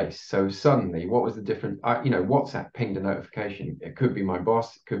preferred space. So suddenly, what was the difference? WhatsApp pinged a notification. It could be my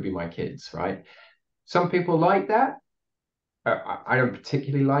boss, it could be my kids, right? Some people like that. I don't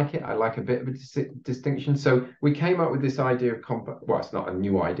particularly like it. I like a bit of a distinction. So we came up with this idea of well, it's not a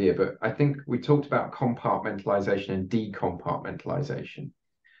new idea, but I think we talked about compartmentalization and decompartmentalization.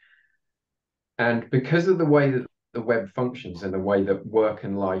 And because of the way that the web functions and the way that work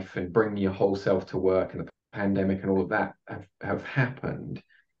and life and bringing your whole self to work and the pandemic and all of that have happened,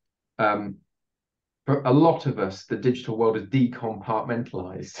 for a lot of us, the digital world is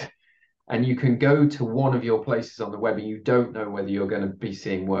decompartmentalized. And you can go to one of your places on the web and you don't know whether you're going to be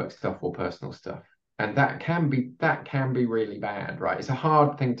seeing work stuff or personal stuff. And that can be really bad, right? It's a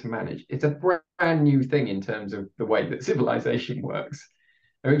hard thing to manage. It's a brand new thing in terms of the way that civilization works.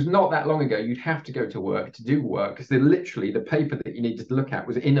 It was not that long ago, you'd have to go to work to do work because literally the paper that you needed to look at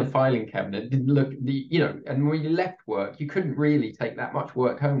was in a filing cabinet. Didn't look, and when you left work, you couldn't really take that much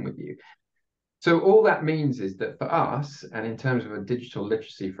work home with you. So all that means is that for us, and in terms of a digital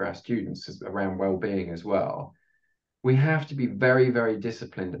literacy for our students around well-being as well, we have to be very, very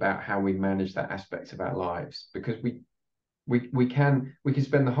disciplined about how we manage that aspect of our lives, because we can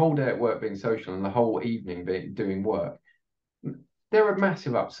spend the whole day at work being social and the whole evening doing work. There are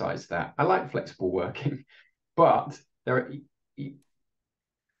massive upsides to that. I like flexible working, but there are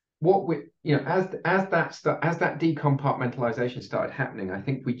as that decompartmentalization started happening, I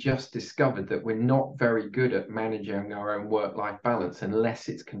think we just discovered that we're not very good at managing our own work-life balance unless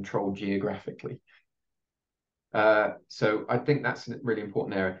it's controlled geographically. So I think that's a really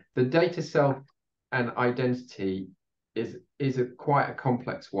important area. The data self and identity is quite a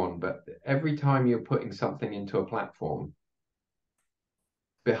complex one, but every time you're putting something into a platform,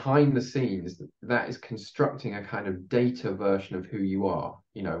 behind the scenes, that is constructing a kind of data version of who you are.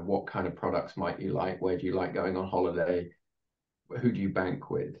 What kind of products might you like? Where do you like going on holiday? Who do you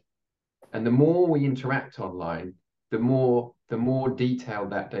bank with? And the more we interact online, the more detailed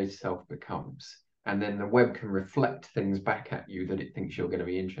that data self becomes. And then the web can reflect things back at you that it thinks you're going to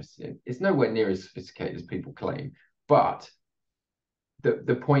be interested in. It's nowhere near as sophisticated as people claim, but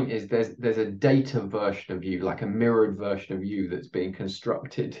the point is there's a data version of you, like a mirrored version of you that's being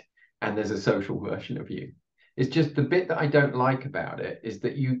constructed, and there's a social version of you. It's just the bit that I don't like about it is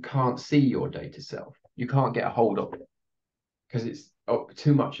that you can't see your data self. You can't get a hold of it because it's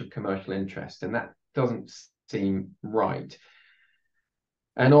too much of commercial interest, and that doesn't seem right.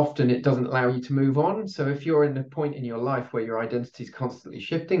 And often it doesn't allow you to move on. So if you're in a point in your life where your identity is constantly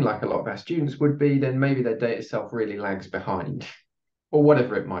shifting, like a lot of our students would be, then maybe their data self really lags behind, or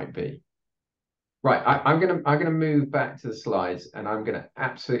whatever it might be. Right, I'm gonna move back to the slides, and I'm gonna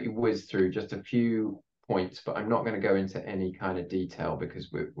absolutely whiz through just a few points, but I'm not going to go into any kind of detail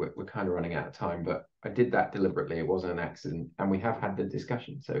because we're kind of running out of time. But I did that deliberately; it wasn't an accident, and we have had the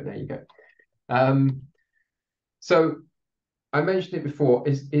discussion. So there you go. So I mentioned it before.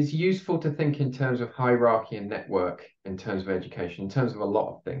 It's useful to think in terms of hierarchy and network in terms of education, in terms of a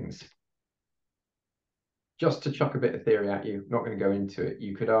lot of things. Just to chuck a bit of theory at you, not going to go into it.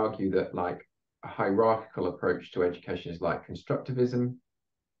 You could argue that like a hierarchical approach to education is like constructivism,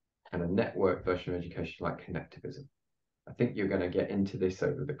 and a network version of education like connectivism. I think you're going to get into this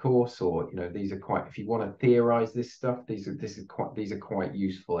over the course, or these are quite. If you want to theorize this stuff, these are quite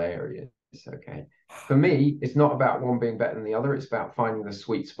useful areas. Okay, for me, it's not about one being better than the other. It's about finding the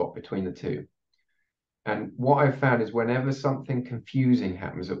sweet spot between the two. And what I've found is whenever something confusing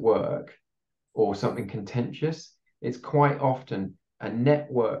happens at work, or something contentious, it's quite often a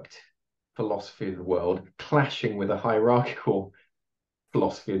networked philosophy of the world clashing with a hierarchical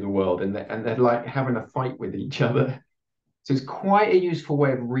philosophy of the world, and they're like having a fight with each other. So it's quite a useful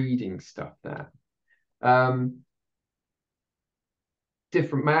way of reading stuff there.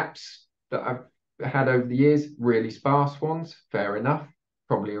 Different maps that I've had over the years, really sparse ones, fair enough,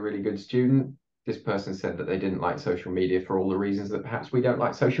 probably a really good student. This person said that they didn't like social media for all the reasons that perhaps we don't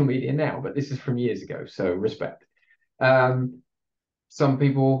like social media now, but this is from years ago, so respect. Some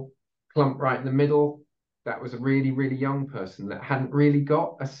people clump right in the middle. That was a really, really young person that hadn't really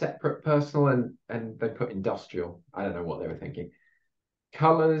got a separate personal, and they put industrial. I don't know what they were thinking.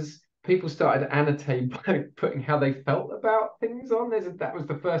 Colors, people started annotating by putting how they felt about things on. That was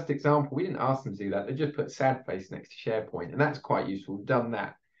the first example. We didn't ask them to do that. They just put sad face next to SharePoint, and that's quite useful. We've done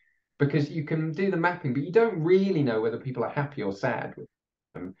that because you can do the mapping, but you don't really know whether people are happy or sad with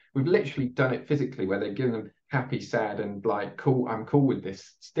them. We've literally done it physically where they've given them happy, sad, and like cool, I'm cool with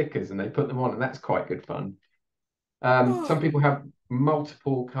this stickers, and they put them on, and that's quite good fun. Some people have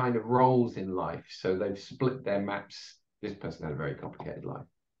multiple kind of roles in life, so they've split their maps. This person had a very complicated life,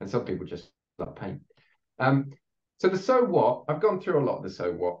 and some people just love paint. So the so what, I've gone through a lot of the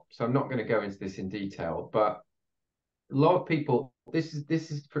so what, so I'm not going to go into this in detail, but a lot of people, this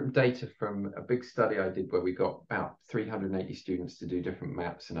is from data from a big study I did where we got about 380 students to do different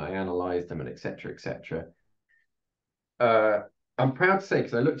maps, and I analyzed them and etc. etc. I'm proud to say,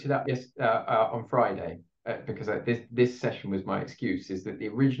 because I looked it up on Friday, because this session was my excuse, is that the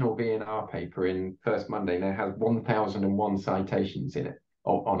original VNR paper in First Monday now has 1,001 citations in it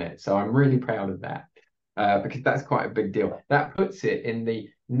on it. So I'm really proud of that, because that's quite a big deal. That puts it in the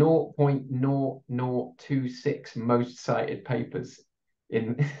 0.0026 most cited papers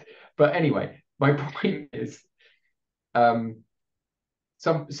in. But anyway, my point is, some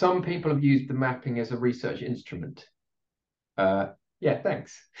people have used the mapping as a research instrument. Yeah,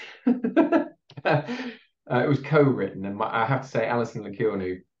 thanks. It was co-written, and I have to say, Alison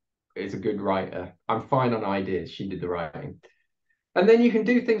Lecuonu is a good writer. I'm fine on ideas. She did the writing. And then you can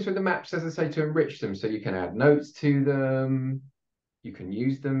do things with the maps, as I say, to enrich them. So you can add notes to them. You can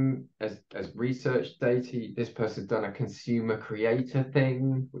use them as research data. This person's done a consumer creator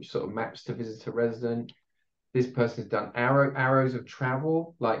thing, which sort of maps to visitor resident. This person's done arrows of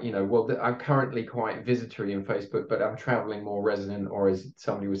travel, like, you know, well, I'm currently quite visitory in Facebook, but I'm traveling more resident, or as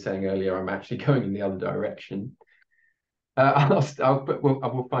somebody was saying earlier, I'm actually going in the other direction. I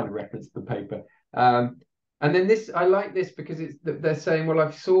will find a reference to the paper. And then this, I like this because they're saying, well,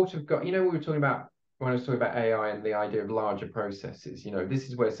 I've sort of got, you know, we were talking about when I was talking about AI and the idea of larger processes, you know, this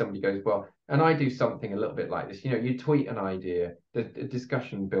is where somebody goes, well, and I do something a little bit like this, you know, you tweet an idea, the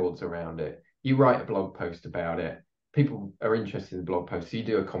discussion builds around it. You write a blog post about it. People are interested in the blog post. So you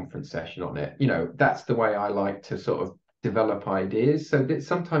do a conference session on it. You know, that's the way I like to sort of develop ideas. So that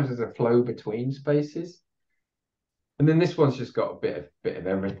sometimes there's a flow between spaces. And then this one's just got a bit of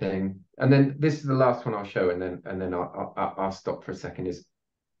everything. And then this is the last one I'll show, and then I'll stop for a second. This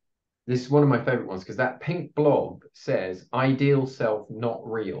is one of my favorite ones, because that pink blob says ideal self, not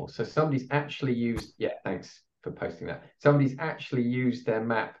real. So somebody's actually used, yeah, thanks for posting that. Somebody's actually used their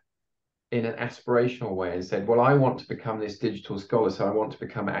map in an aspirational way and said, well, I want to become this digital scholar, so I want to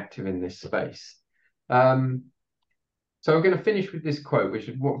become active in this space. So I'm going to finish with this quote, which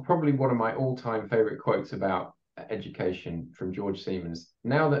is probably one of my all-time favorite quotes about education, from George Siemens.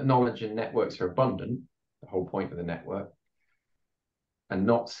 Now that knowledge and networks are abundant, the whole point of the network, and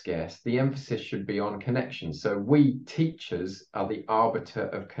not scarce, the emphasis should be on connections. So we teachers are the arbiter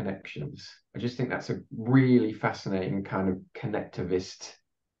of connections. I just think that's a really fascinating kind of connectivist.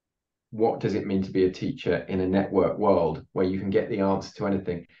 What does it mean to be a teacher in a network world where you can get the answer to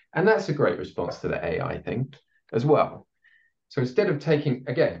anything? And that's a great response to the AI thing as well. So instead of taking,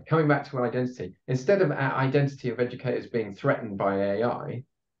 again, coming back to identity, instead of our identity of educators being threatened by AI,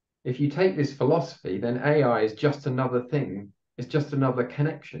 if you take this philosophy, then AI is just another thing. It's just another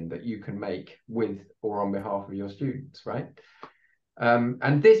connection that you can make with or on behalf of your students, right?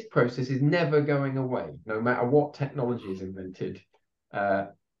 And this process is never going away, no matter what technology is invented.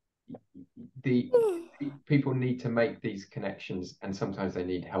 The people need to make these connections, and sometimes they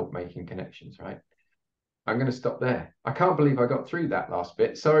need help making connections, right? I'm going to stop there. I can't believe I got through that last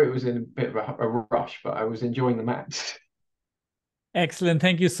bit. Sorry, it was in a bit of a rush, but I was enjoying the maps. Excellent.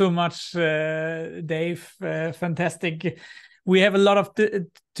 Thank you so much, Dave. Fantastic. We have a lot of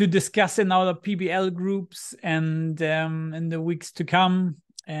to discuss in our PBL groups and in the weeks to come.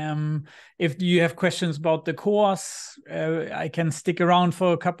 If you have questions about the course, I can stick around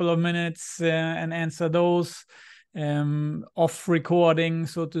for a couple of minutes and answer those off recording,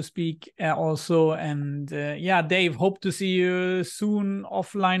 so to speak, also. And yeah, Dave, hope to see you soon,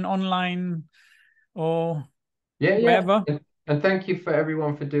 offline, online, or wherever. Yeah. And thank you for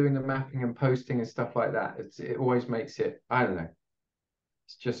everyone for doing the mapping and posting and stuff like that. It always makes it, I don't know,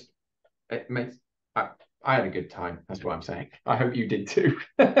 it's just, it makes, I had a good time. That's what I'm saying. I hope you did too.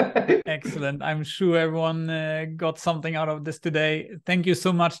 Excellent. I'm sure everyone got something out of this today. Thank you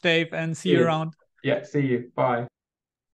so much, Dave, and see you around. Yeah, see you. Bye.